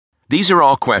These are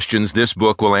all questions this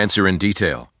book will answer in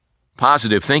detail.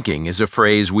 Positive thinking is a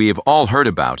phrase we have all heard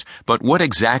about, but what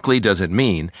exactly does it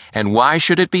mean, and why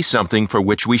should it be something for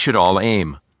which we should all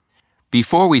aim?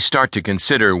 Before we start to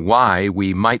consider why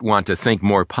we might want to think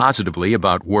more positively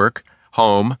about work,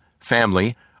 home,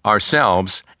 family,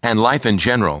 ourselves, and life in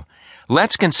general,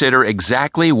 let's consider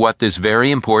exactly what this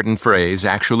very important phrase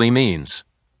actually means.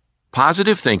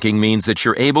 Positive thinking means that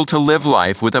you're able to live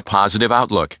life with a positive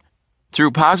outlook.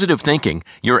 Through positive thinking,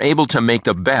 you're able to make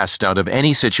the best out of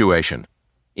any situation.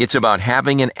 It's about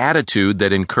having an attitude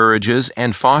that encourages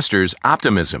and fosters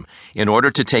optimism in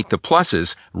order to take the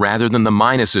pluses rather than the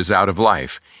minuses out of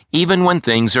life, even when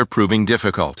things are proving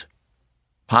difficult.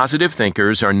 Positive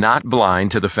thinkers are not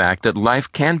blind to the fact that life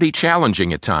can be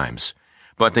challenging at times,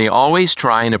 but they always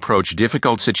try and approach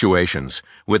difficult situations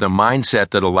with a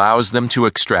mindset that allows them to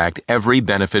extract every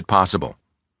benefit possible.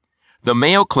 The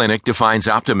Mayo Clinic defines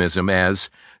optimism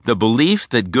as the belief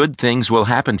that good things will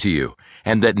happen to you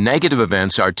and that negative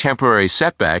events are temporary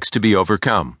setbacks to be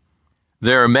overcome.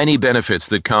 There are many benefits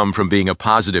that come from being a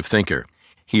positive thinker.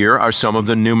 Here are some of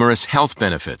the numerous health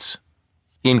benefits.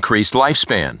 Increased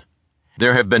lifespan.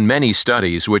 There have been many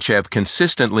studies which have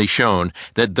consistently shown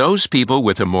that those people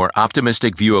with a more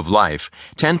optimistic view of life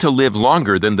tend to live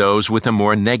longer than those with a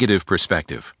more negative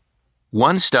perspective.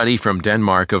 One study from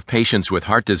Denmark of patients with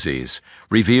heart disease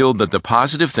revealed that the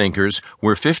positive thinkers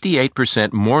were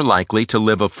 58% more likely to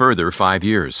live a further 5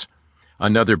 years.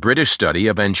 Another British study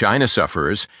of angina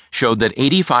sufferers showed that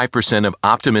 85% of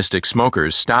optimistic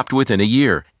smokers stopped within a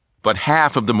year, but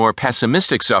half of the more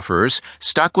pessimistic sufferers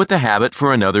stuck with the habit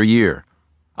for another year.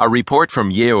 A report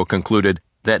from Yale concluded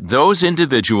that those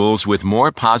individuals with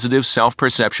more positive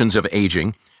self-perceptions of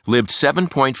aging lived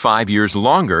 7.5 years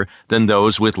longer than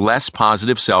those with less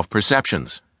positive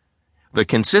self-perceptions. The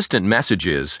consistent message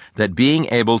is that being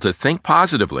able to think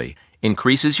positively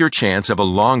increases your chance of a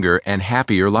longer and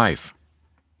happier life.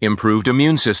 Improved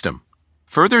immune system.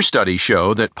 Further studies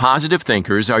show that positive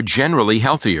thinkers are generally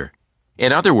healthier.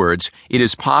 In other words, it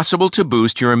is possible to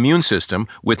boost your immune system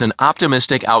with an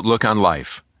optimistic outlook on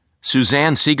life.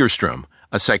 Suzanne Segerstrom,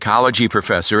 a psychology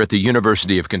professor at the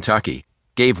University of Kentucky,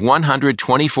 gave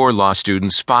 124 law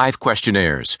students 5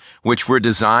 questionnaires, which were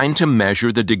designed to measure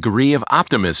the degree of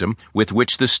optimism with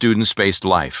which the students faced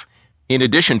life. In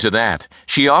addition to that,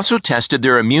 she also tested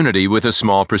their immunity with a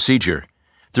small procedure.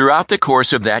 Throughout the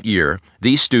course of that year,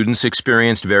 these students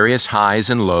experienced various highs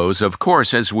and lows, of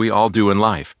course, as we all do in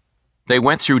life. They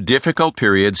went through difficult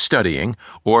periods studying,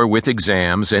 or with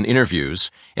exams and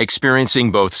interviews, experiencing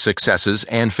both successes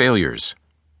and failures.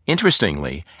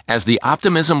 Interestingly, as the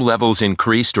optimism levels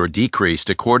increased or decreased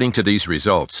according to these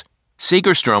results,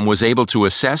 Segerstrom was able to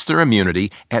assess their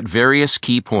immunity at various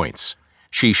key points.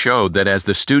 She showed that as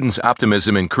the students'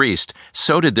 optimism increased,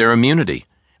 so did their immunity.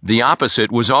 The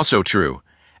opposite was also true.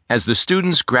 As the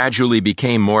students gradually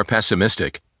became more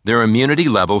pessimistic, their immunity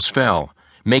levels fell,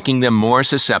 making them more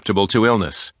susceptible to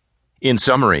illness. In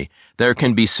summary, there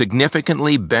can be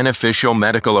significantly beneficial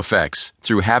medical effects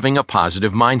through having a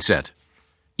positive mindset.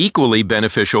 Equally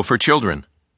beneficial for children.